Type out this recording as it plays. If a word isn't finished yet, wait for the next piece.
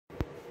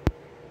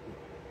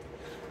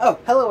Oh,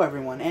 hello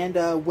everyone,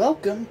 and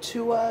welcome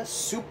to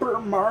Super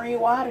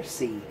Mario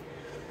Odyssey.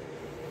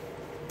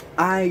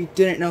 I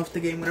didn't know if the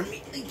game would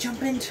immediately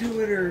jump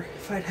into it or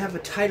if I'd have a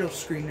title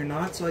screen or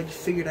not, so I just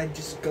figured I'd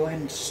just go ahead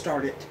and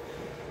start it.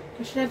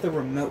 I should have the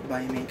remote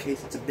by me in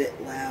case it's a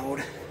bit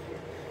loud.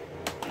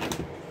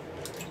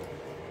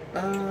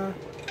 We'll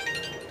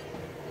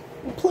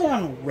play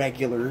on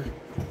regular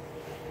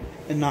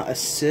and not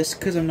assist,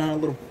 because I'm not a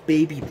little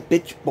baby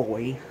bitch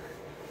boy.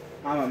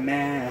 I'm a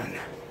man.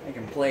 I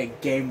can play a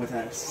game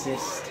without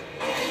assist.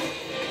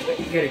 But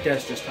it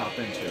does just hop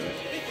into it.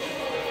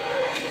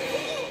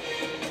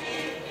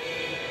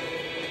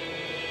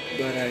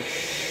 But I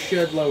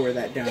should lower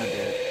that down a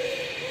bit.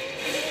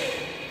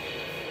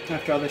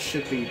 After all, this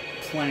should be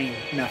plenty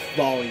enough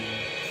volume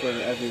for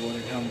everyone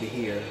at home to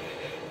hear.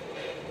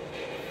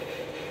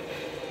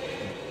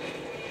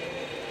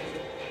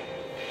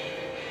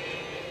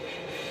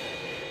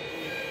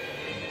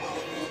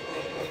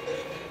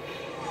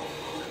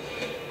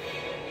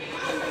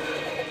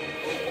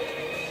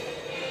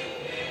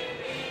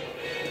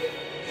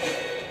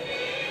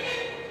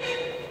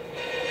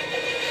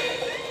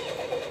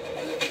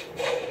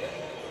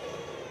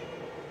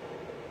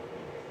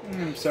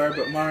 I'm sorry,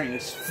 but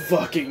Mario's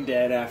fucking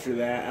dead after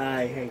that.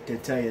 I hate to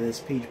tell you this,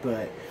 Peach,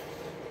 but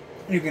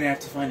you're gonna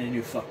have to find a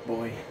new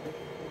fuckboy.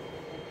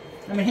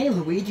 I mean, hey,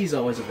 Luigi's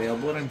always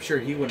available, and I'm sure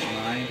he wouldn't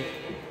mind.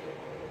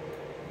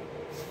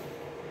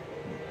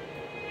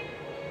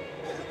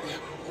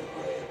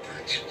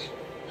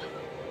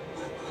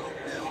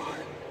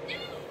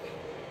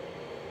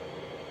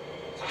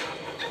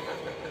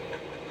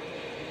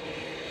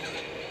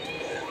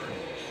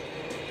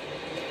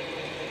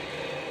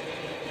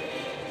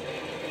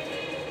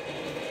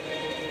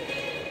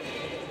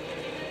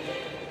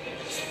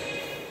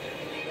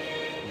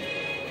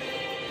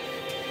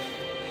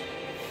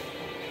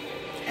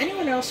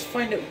 Anyone else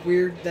find it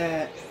weird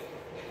that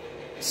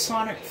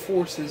Sonic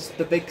Forces,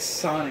 the big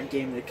Sonic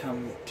game to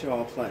come to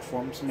all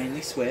platforms,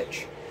 mainly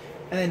Switch,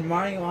 and then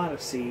Mario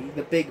Odyssey,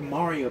 the big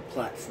Mario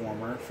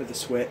platformer for the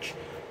Switch,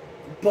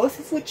 both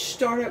of which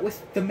start out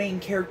with the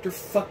main character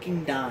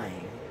fucking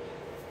dying?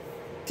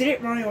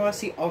 Didn't Mario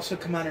Odyssey also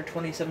come out in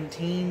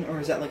 2017, or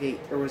was that like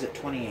or was it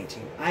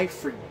 2018? I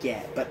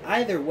forget, but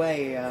either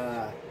way,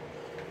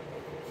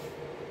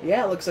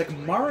 yeah, it looks like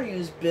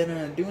Mario's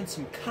been doing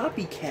some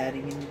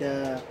copycatting and,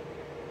 oh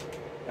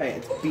yeah,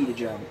 it's beat a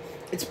jump.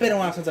 It's been a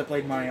while since I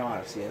played Mario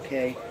Odyssey,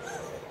 okay?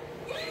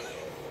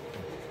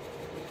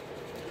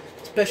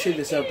 Especially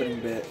this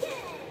opening bit.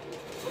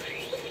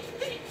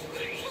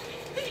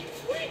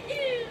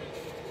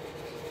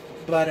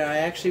 But I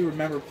actually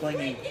remember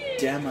playing a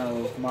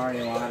demo of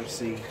Mario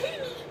Odyssey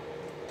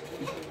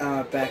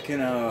back in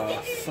a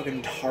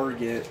fucking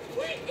Target.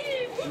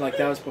 Like,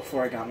 that was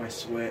before I got my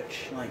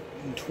Switch, like,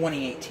 in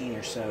 2018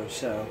 or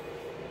so,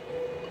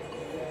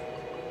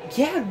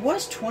 yeah, it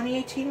was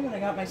 2018 when I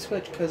got my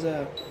Switch, because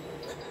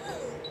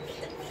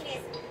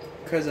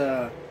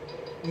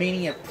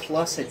Mania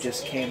Plus had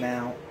just came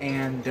out,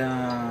 and,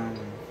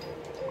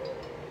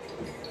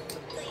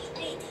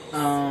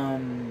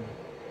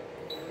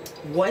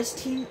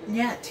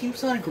 Team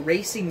Sonic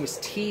Racing was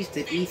teased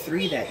at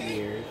E3 that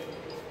year.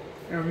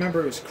 I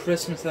remember it was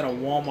Christmas at a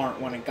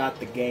Walmart when I got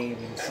the game,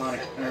 and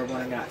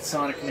when I got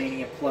Sonic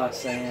Mania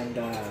Plus and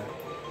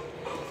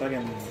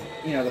fucking,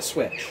 the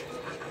Switch.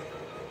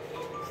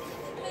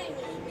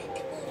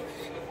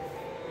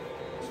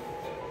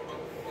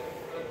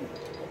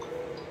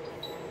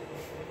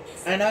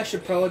 I know I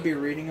should probably be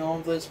reading all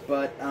of this,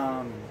 but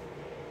I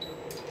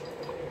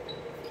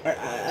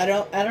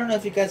don't know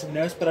if you guys have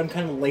noticed, but I'm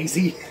kind of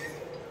lazy.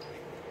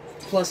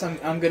 Plus,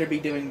 I'm going to be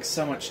doing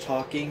so much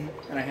talking,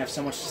 and I have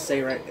so much to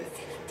say right now.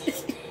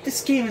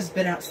 This game has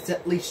been out since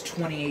at least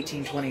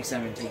 2018,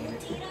 2017.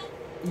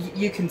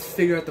 You can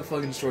figure out the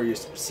fucking story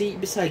yourself. See,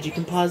 besides, you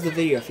can pause the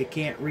video if you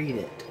can't read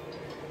it.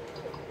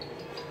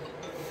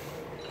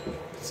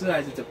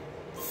 Besides, it's a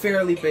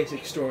fairly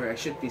basic story. I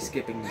should be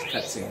skipping these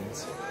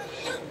cutscenes.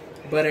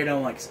 But I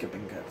don't like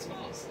skipping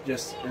cutscenes.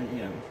 Just,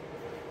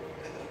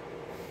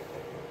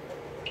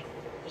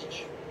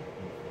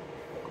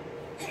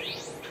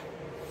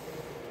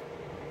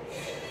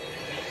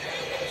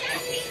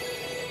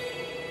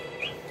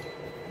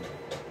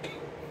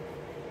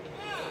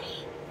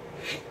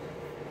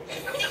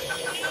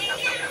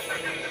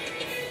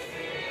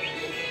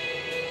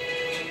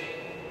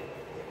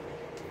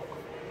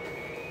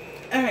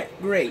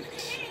 Alright, great.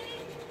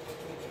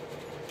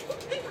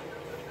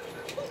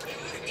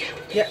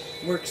 Yep,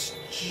 works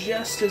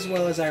just as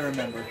well as I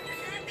remember.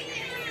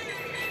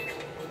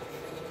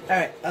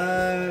 Alright,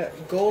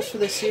 goals for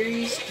the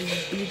series,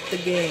 just beat the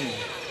game.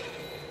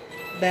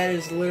 That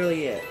is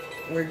literally it.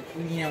 We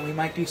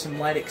might do some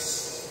light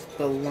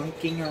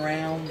spelunking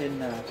around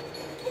and,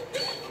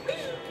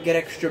 get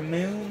extra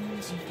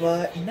moons,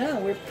 but no,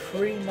 we're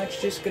pretty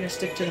much just gonna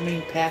stick to the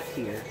main path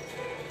here.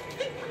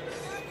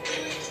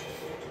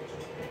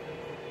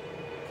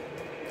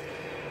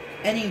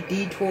 Any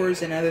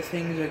detours and other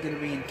things are going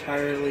to be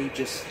entirely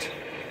just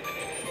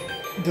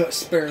the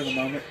spur of the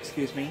moment,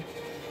 excuse me.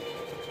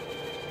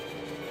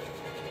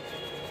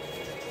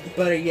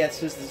 But yes,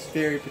 this is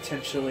very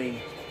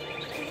potentially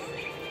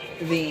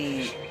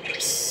the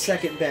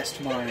second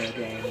best Mario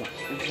game,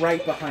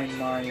 right behind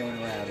Mario and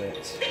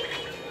Rabbids.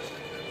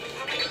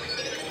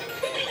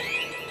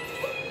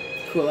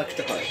 Cool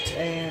extra heart,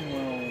 and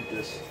we'll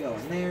just go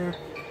in there.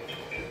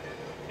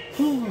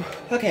 Whew.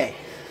 Okay.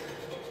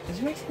 Is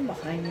there anything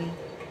behind me?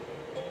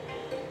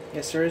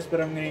 Yes, there is, but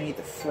I'm gonna need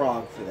the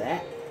frog for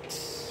that.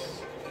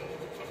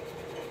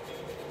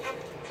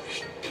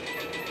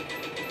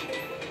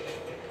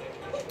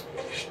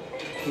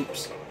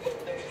 Oops.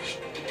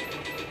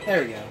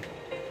 There we go.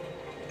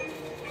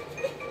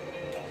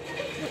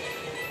 Oh,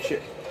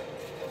 shit.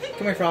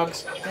 Come here,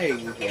 frogs. There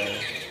you go.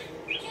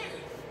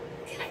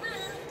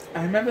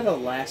 I remember the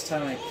last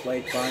time I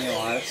played Mario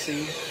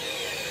Odyssey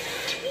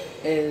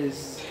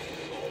is,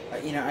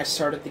 you know, I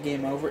started the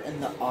game over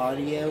and the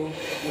audio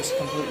was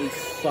completely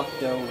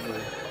fucked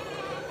over.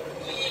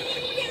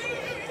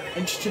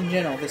 And just in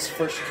general, this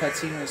first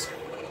cutscene was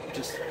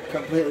just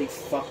completely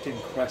fucked and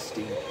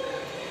crusty.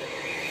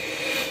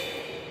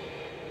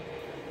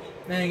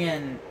 Then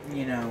again,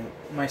 you know,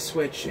 my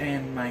Switch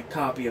and my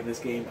copy of this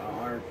game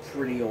are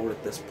pretty old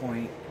at this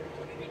point.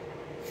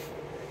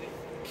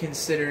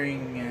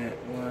 Considering it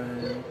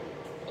was...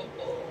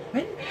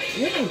 When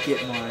did I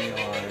get Mario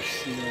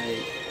Odyssey?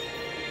 Like,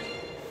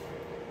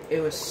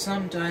 it was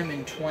sometime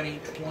in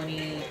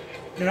 2020...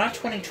 No, not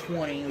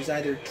 2020. It was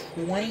either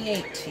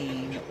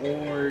 2018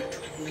 or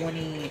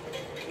 2019.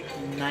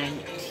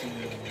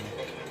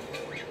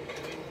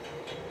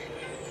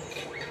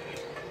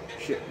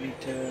 Shit, need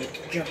to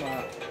jump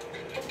up.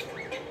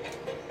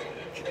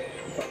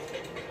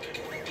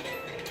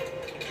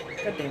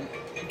 God damn it.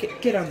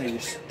 Get on there, you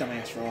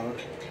dumbass frog.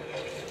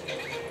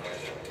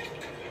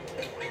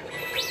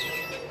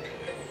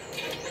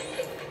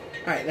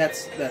 Alright,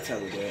 that's how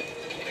we do it.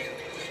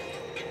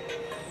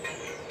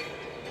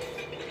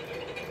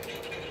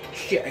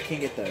 Shit, I can't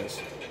get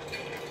those.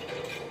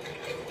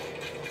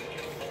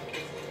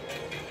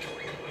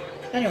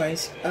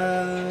 Anyways,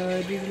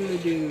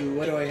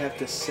 what do I have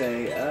to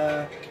say?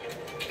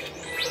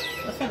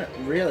 Nothing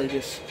really,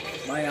 just,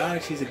 my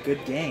Odyssey's a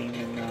good game,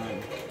 and,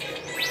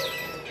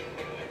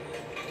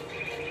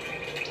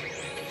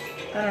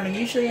 I don't know,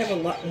 usually I have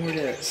a lot more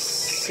to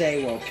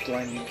say while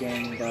playing the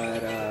game,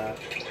 but,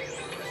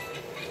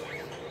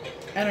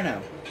 I don't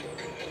know.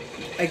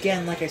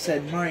 Again, like I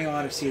said, Mario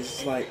Odyssey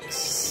is, like,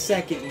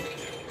 second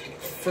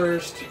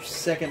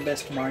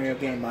best Mario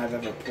game I've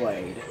ever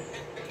played.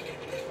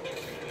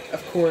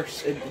 Of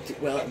course, it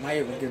might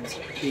even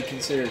be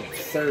considered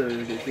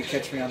third if you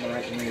catch me on the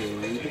right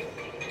mood.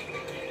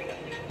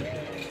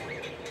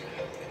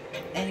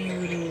 Any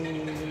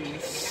little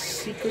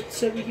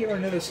secrets over here? I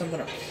know there's something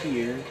up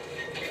here.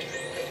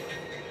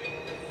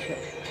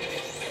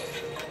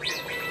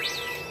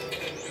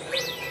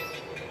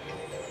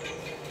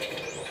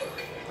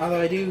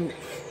 Although I do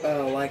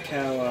like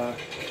how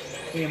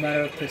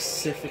Miyamoto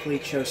specifically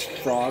chose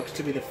frogs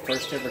to be the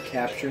first ever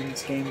capture in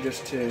this game,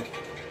 just to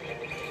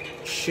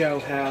show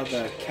how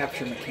the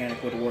capture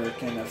mechanic would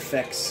work and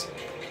affects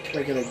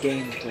regular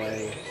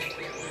gameplay.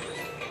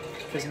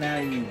 Because now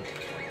you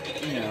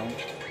know,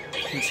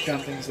 since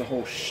jumping's the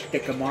whole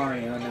shtick of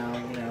Mario now,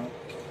 you know,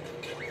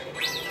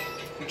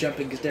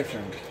 jumping is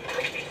different.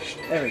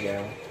 There we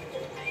go.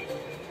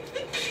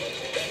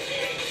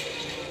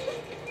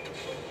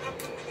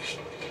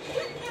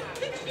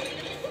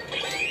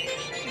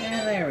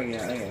 And there we go,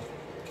 okay.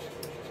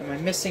 Am I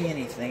missing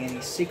anything?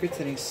 Any secrets,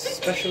 any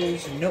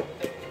specials? Nope.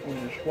 We'll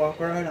just walk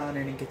right on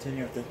in and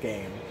continue with the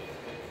game.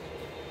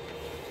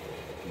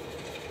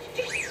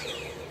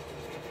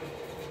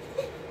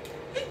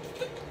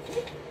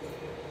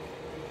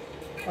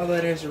 Although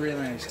that is a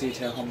really nice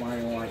detail how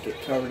Mario will like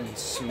get covered in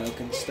smoke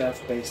and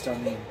stuff based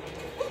on the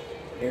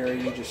area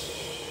you just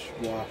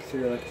walk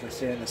through. Like if I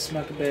stay in the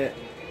smoke a bit,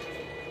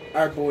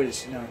 our boy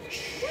is now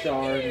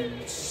charred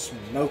and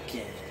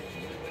smoking.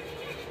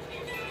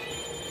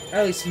 Or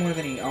at least more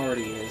than he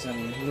already is. I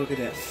mean, look at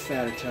that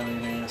fat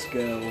Italian ass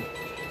go.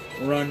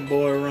 Run,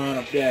 boy, run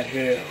up that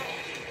hill.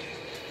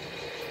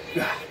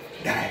 God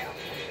damn.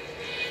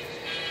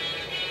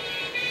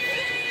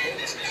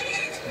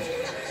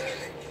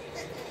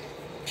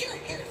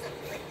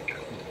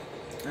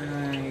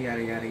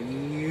 Yada, yada,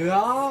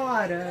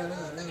 yada.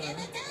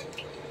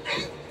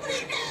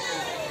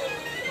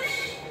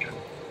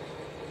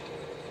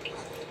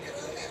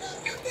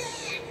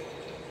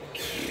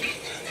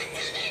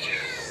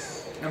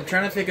 I'm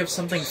trying to think of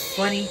something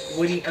funny,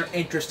 witty, or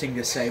interesting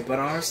to say, but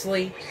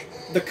honestly,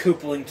 the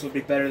Koopalings would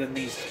be better than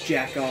these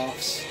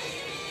jack-offs.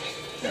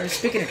 Now,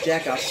 speaking of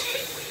jack-offs,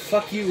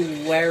 fuck you,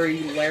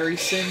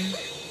 Larryson.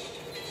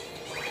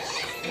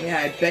 Yeah,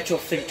 I bet you'll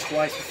think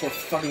twice before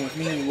fucking with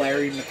me,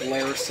 Larry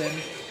McLarison.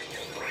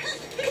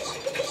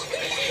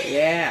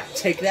 Yeah,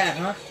 take that,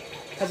 huh?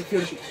 How's it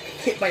feel to be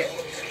hit by a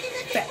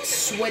fat,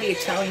 sweaty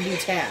Italian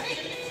dude's hat?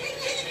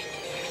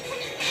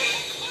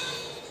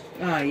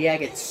 Ah, yeah, I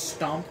get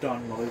stomped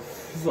on,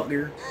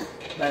 motherfucker,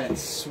 by that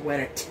sweat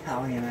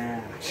Italian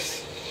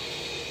ass.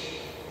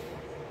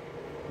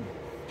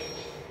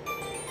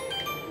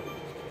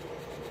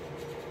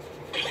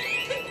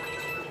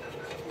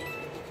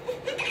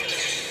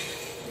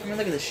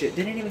 look at this shit.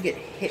 Didn't even get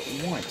hit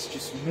once.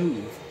 Just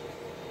move.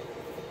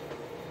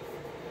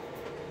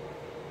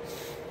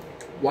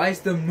 Why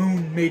is the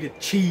moon made of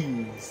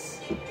cheese?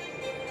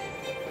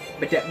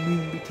 But that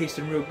moon be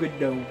tasting real good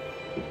though.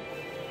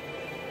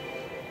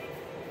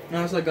 And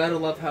I was like, gotta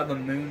love how the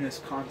moon is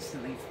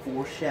constantly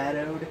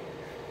foreshadowed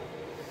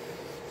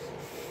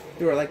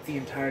through like the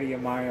entirety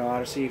of Mario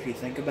Odyssey if you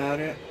think about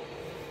it.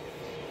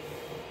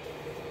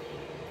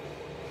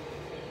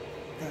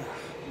 Ugh,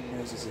 my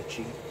nose is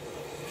itchy.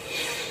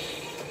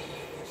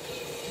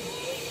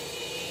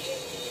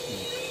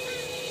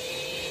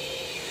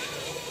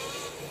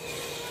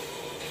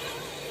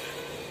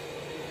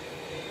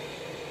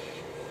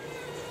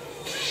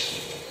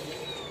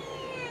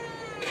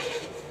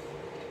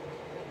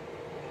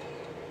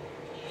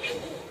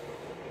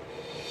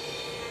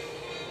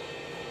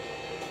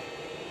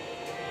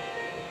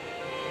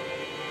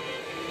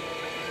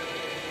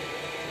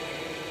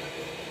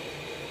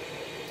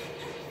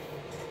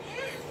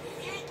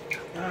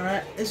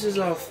 Alright, this is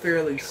all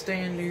fairly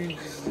standard.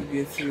 Just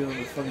get through all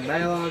the fucking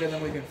dialogue and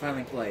then we can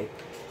finally play.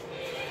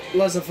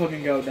 Let's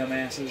fucking go,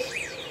 dumbasses.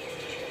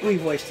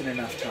 We've wasted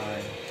enough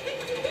time.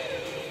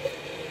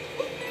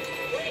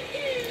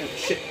 Oh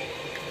shit.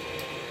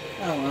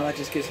 Oh well, that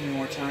just gives me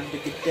more time to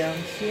get down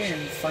here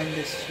and find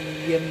this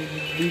yummy,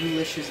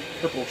 delicious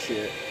purple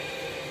shit.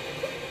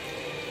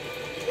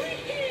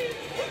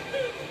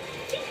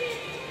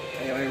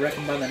 Anyway, I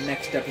reckon by the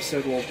next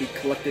episode we'll be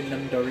collecting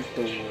them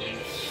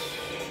Doritos.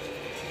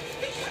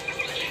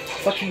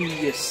 Fucking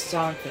you,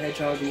 Sonic the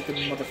Hedgehog looking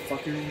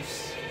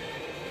motherfuckers.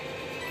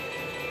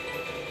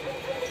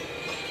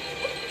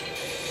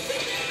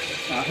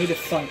 Who'd have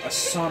thunk a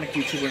Sonic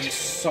YouTuber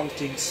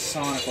insulting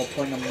Sonic while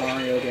playing a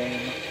Mario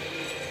game?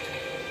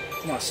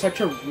 Wow, such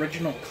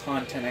original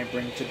content I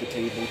bring to the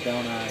table,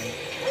 don't I?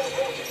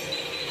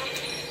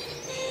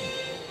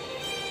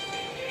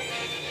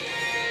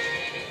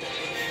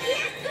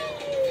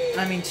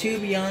 I mean, to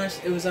be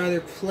honest, it was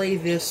either play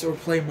this or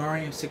play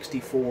Mario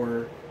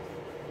 64.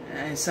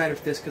 I decided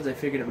with this because I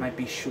figured it might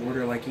be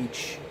shorter, like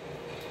each...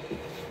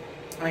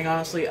 I mean,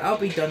 honestly, I'll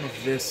be done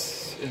with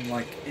this in,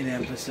 like, an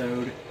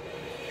episode.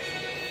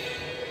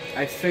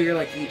 I figure,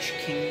 like, each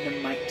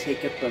kingdom might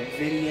take up a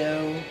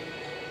video.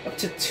 Up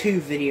to 2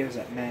 videos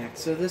at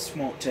max, so this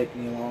won't take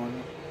me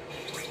long.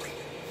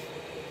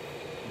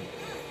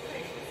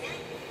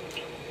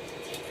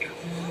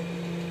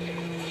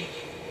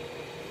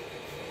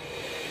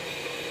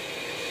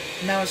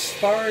 Now, as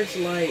far as,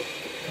 like,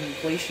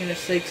 completionist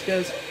stakes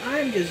goes,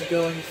 I'm just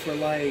going for,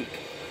 like...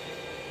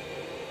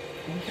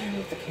 When can I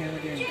move the camera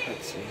during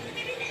cutscene?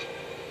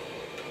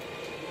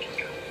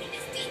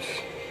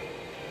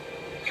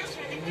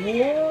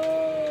 Whoa!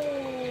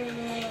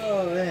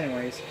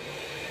 Anyways.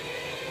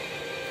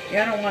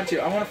 Yeah, I don't want to.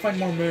 I want to find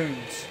more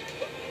moons.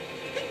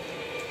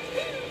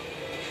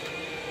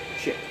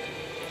 Shit.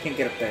 Can't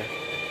get up there.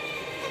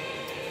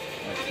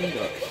 I can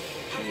go up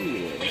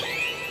here.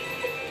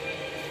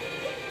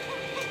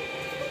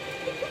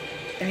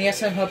 And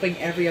yes, I'm hoping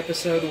every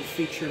episode will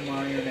feature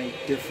Mario in a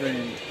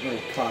different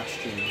little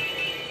costume.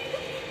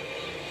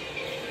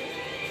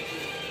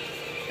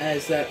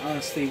 As that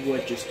honestly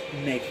would just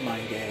make my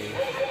day.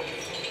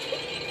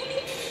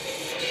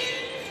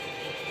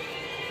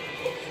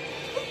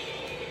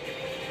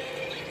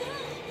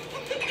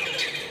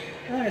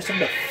 I just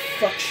something to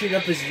fuck shit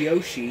up as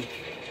Yoshi.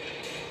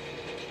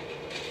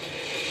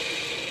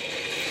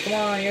 Come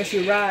on,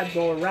 Yoshi, ride,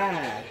 boy,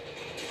 ride.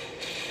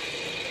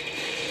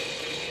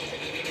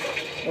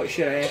 What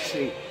should I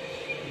actually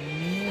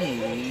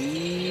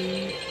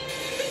need?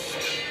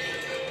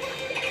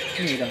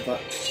 Dumb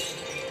fuck.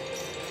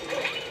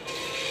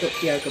 Oh,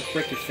 yeah, I could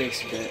break your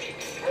face a bit.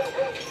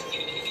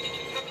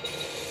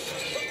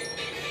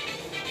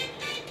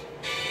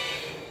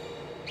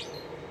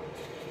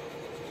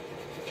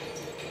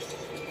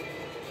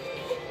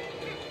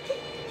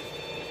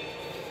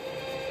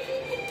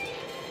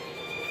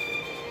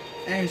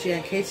 Anyways, yeah,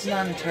 in case it's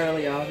not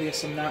entirely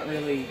obvious, I'm not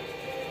really...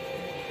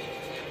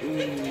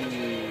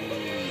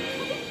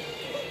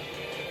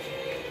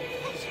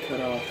 It's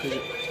cut off because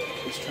it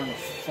was trying to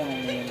funnel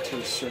me into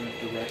a certain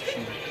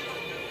direction.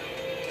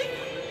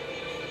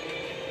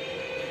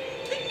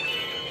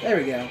 There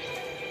we go.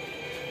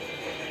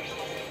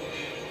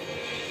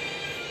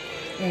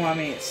 Well, I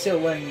mean, it's still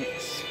letting me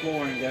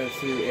explore and go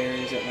through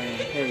areas at my own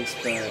pace,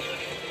 but...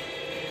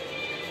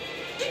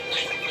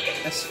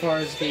 As far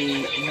as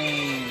the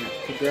main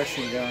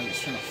progression going, it's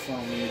trying to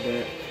funnel me a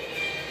bit.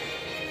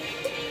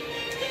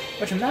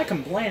 Which I'm not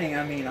complaining,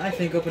 I mean, I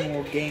think open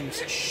world games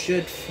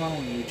should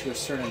funnel you to a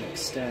certain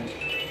extent.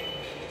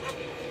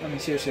 I mean,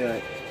 seriously,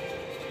 like,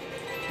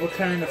 what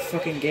kind of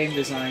fucking game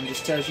design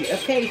just tells you,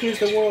 okay, here's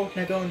the world,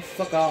 now go and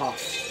fuck off.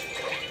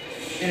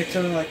 And it's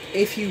only like,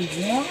 if you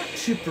want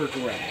to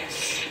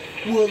progress,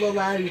 we'll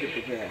allow you to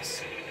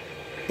progress.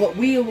 But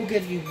we will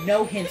give you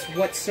no hints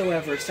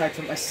whatsoever aside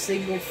from a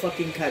single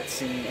fucking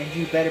cutscene, and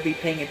you better be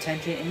paying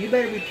attention, and you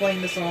better be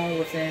playing this all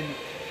within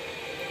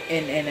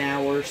an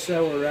hour or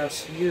so, or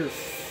else you're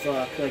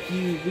fuck. Like,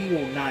 we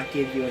will not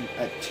give you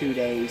 2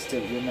 days to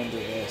remember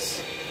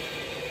this.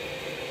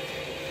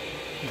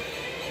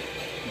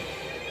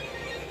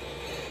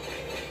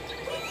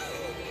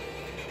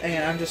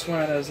 And I'm just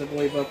one of those that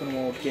believe open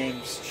world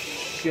games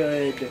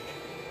should...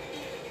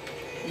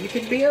 You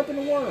can be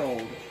open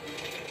world,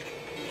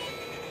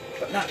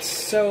 but not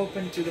so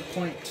open to the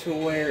point to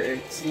where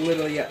it's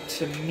literally up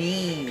to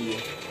me.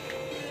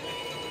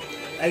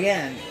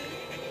 Again,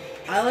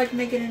 I like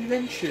making an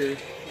adventure,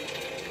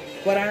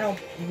 but I don't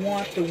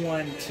want the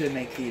one to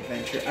make the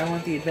adventure. I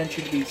want the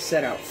adventure to be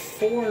set out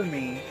for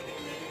me,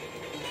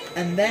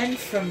 and then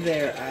from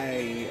there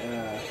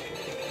I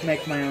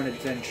make my own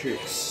adventure,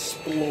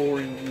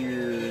 exploring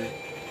your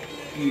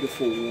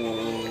beautiful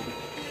world.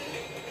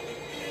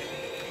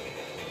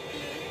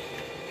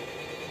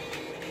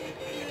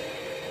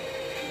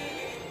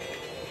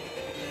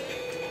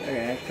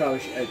 Okay,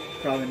 I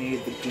probably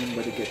needed the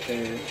Goomba to get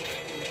there.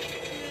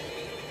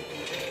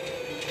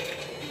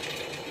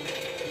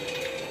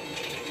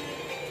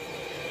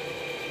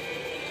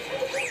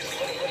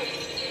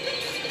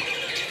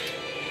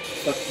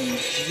 Fuck you,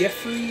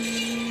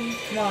 Jeffrey.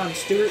 Come on,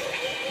 Stuart.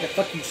 Yeah,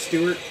 fuck you,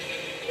 Stuart.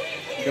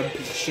 You dumb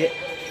piece of shit.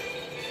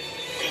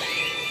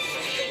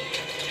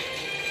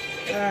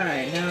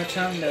 Alright, now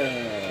time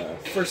to...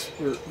 First,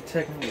 we're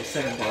technically the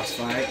second boss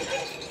fight.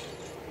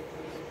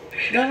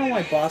 I don't know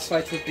why boss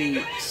fights would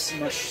be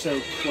much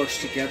so close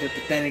together,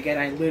 but then again,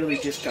 I literally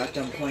just got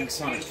done playing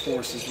Sonic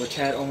Forces, which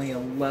had only a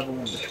level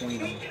in between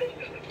them.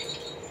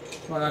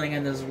 Well, then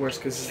again, this is worse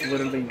because it's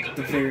literally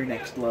the very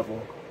next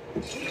level.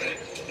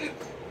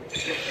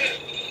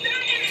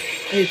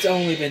 It's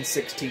only been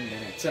 16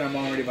 minutes, and I'm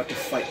already about to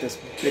fight this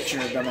bitch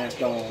and her dumbass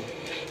dog.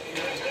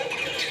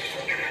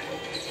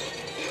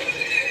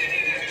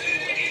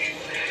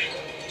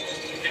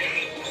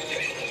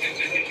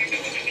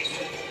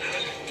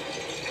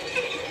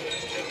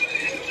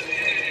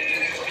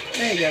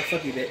 There you go,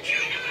 fuck you, bitch.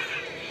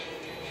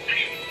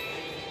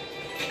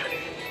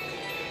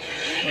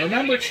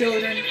 Remember,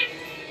 children,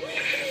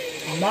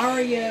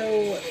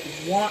 Mario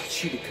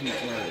wants you to commit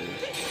murder.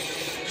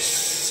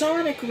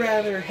 Sonic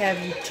rather have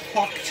you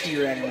talk to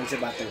your enemies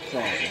about their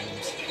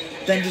problems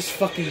than just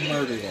fucking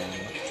murder them.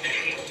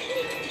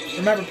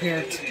 Remember,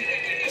 parents,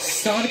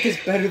 Sonic is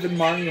better than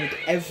Mario in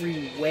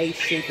every way,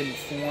 shape, and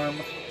form.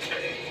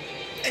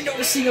 And don't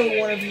a single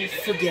one of you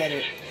forget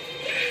it.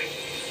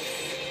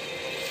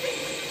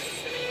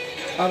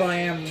 Although I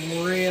am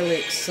really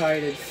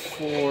excited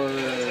for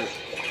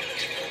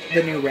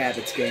the new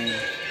Rabbids game.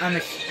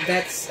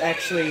 That's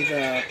actually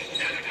the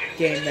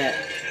game that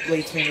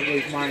leads me to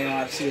believe Mario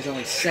Odyssey is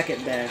only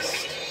second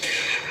best,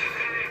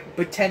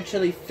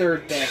 potentially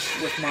third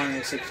best with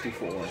Mario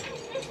 64.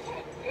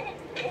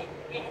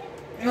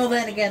 Well,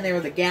 then again, there were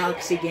the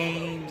Galaxy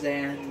games,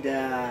 and,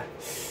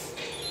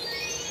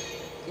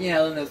 you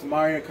know, then there's the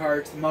Mario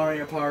Karts, the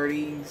Mario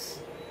Parties.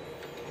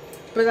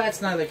 But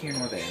that's neither here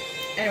nor there.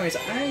 Anyways,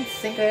 I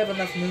think I have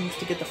enough moons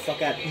to get the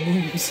fuck out.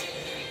 Moons.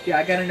 Yeah,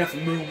 I got enough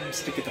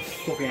moons to get the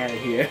fuck out of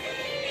here.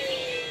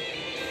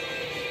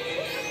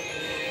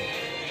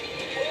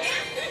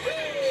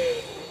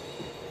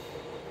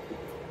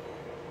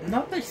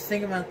 Now that I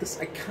think about this,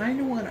 I kind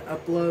of want to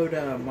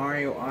upload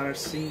Mario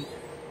Odyssey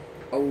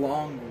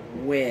along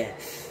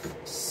with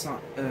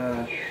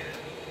the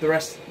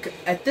rest.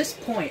 At this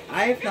point,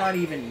 I have not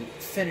even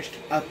finished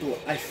I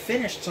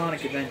finished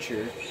Sonic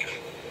Adventure.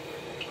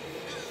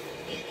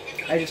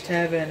 I just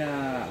haven't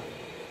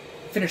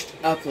finished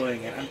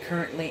uploading it. I'm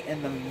currently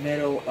in the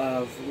middle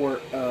of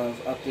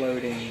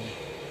uploading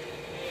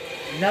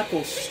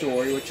Knuckles'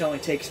 story, which only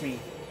takes me.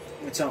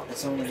 It's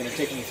only going to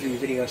take me 3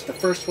 videos. The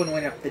first one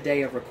went up the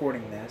day of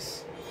recording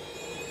this.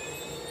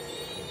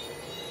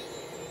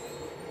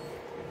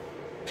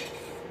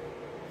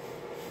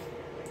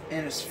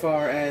 And as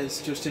far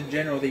as just in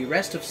general the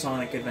rest of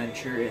Sonic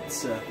Adventure,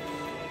 it's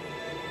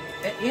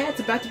yeah, it's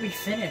about to be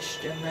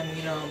finished, and then,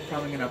 you know, I'm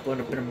probably going to upload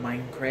a bit of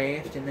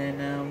Minecraft, and then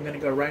I'm going to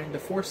go right into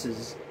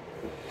Forces.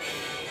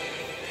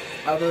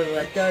 Although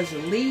that does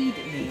lead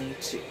me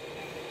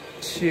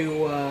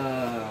to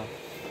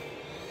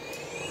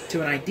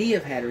an idea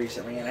I've had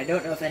recently, and I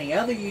don't know if any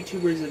other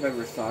YouTubers have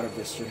ever thought of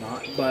this or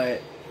not,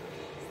 but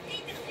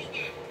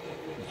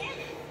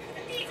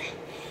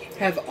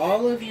have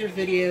all of your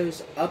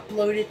videos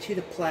uploaded to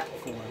the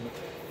platform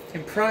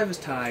and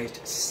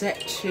privatized, set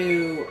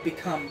to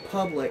become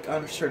public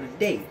on a certain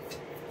date.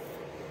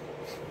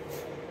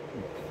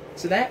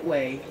 So that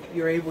way,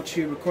 you're able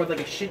to record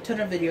like a shit ton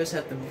of videos,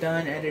 have them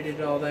done,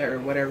 edited, all that, or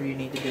whatever you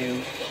need to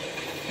do,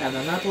 have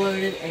them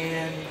uploaded,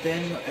 and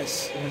then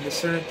when the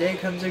certain day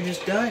comes, they're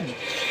just done.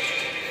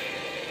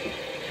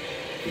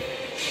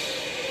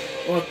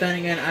 Well, then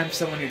again, I'm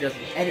someone who doesn't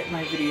edit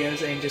my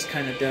videos and just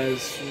kind of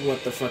does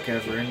what the fuck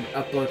ever and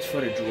uploads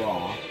footage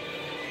raw.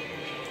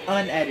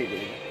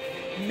 Unedited.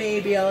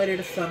 Maybe I'll edit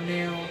a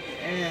thumbnail.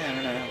 I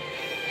don't know.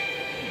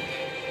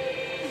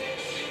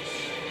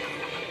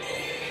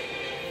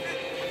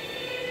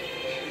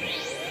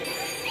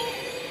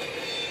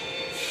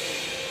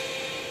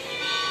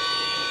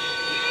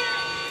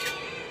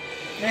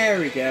 There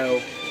we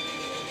go.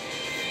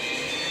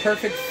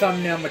 Perfect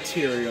thumbnail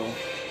material.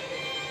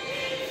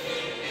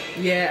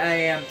 Yeah, I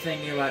am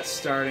thinking about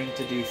starting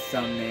to do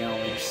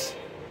thumbnails.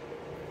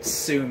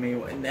 Sue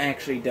me.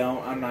 Actually,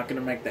 don't. I'm not going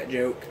to make that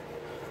joke.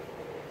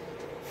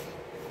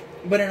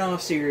 But in all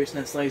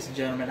seriousness, ladies and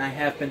gentlemen, I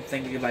have been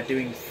thinking about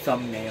doing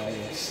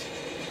thumbnails.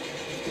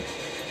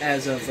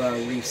 As of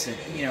recent.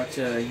 You know,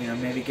 to, you know,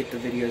 maybe get the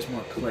videos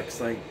more clicks.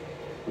 Like,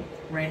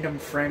 random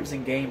frames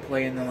in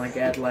gameplay and then, like,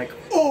 add, like,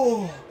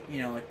 oh!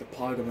 You know, like the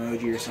pog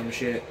emoji or some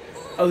shit.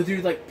 Oh, the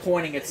dude, like,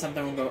 pointing at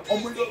something and go, oh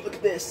my god, look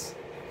at this!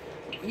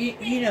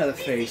 You know the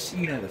face.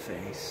 You know the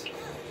face.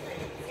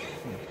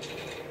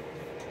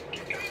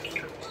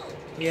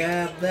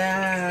 Yeah,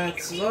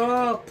 that's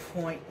all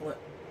pointless.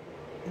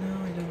 No,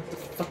 I don't want the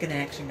fucking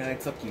action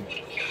guide. Fuck you.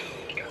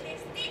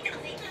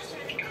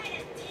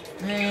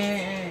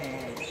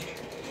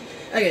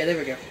 Okay, there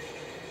we go.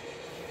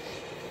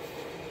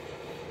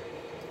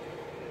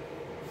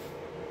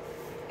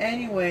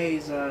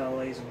 Anyways,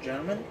 ladies and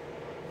gentlemen,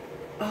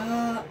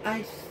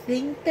 I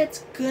think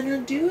that's gonna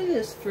do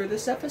this for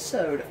this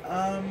episode.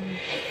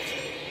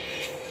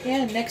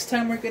 Yeah, next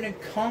time we're gonna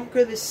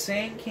conquer the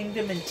Sand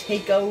Kingdom and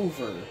take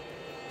over.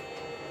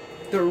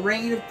 The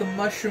reign of the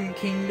Mushroom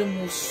Kingdom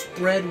will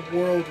spread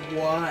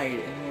worldwide,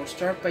 and we'll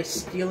start by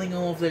stealing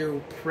all of their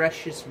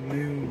precious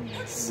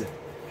moons.